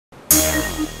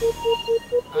Let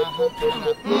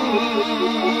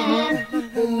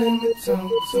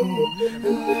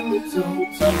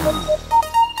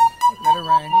it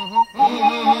rain.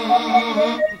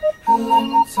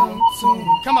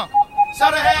 Come on.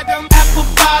 Shoulda had them apple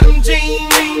bottom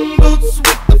jean boots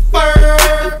with the fur.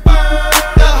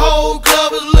 The whole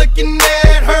club was looking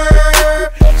at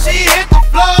her. She hit the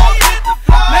floor.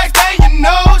 Next thing you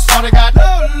know, shoulda got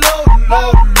low.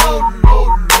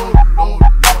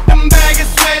 Them baggy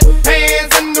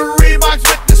sweatpants and the Reeboks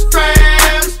with the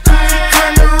straps.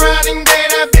 Turned around and gave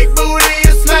that big booty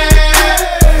a slam.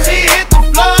 She hit the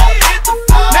floor.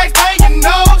 Next thing you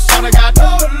know, shoulda got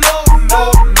low.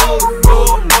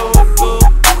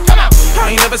 I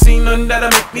ain't never seen nothing that'll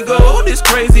make me go this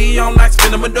crazy all night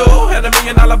spinning my dough. Had $1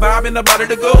 million vibe in the body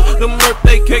to go. Them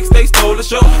birthday cakes, they stole the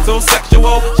show. So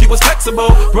sexual, she was flexible,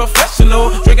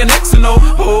 professional, drinking Xano.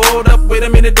 Hold up, wait a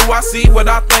minute, do I see what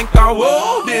I think I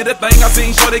will? Did a thing I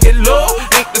seen, sure to get low.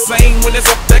 Ain't the same when it's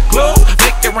up that close.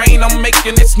 Make it rain, I'm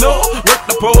making it snow. Work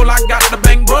the pole, I got the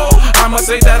bang bro. I must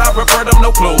say that I prefer them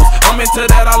no clothes. I'm into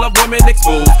that, I love women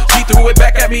exposed. She threw it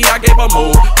back at me, I gave her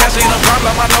more. Cash ain't a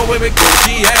problem, I know where it goes.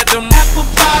 She had them apple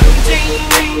bottom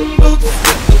jean boots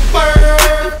with the fur.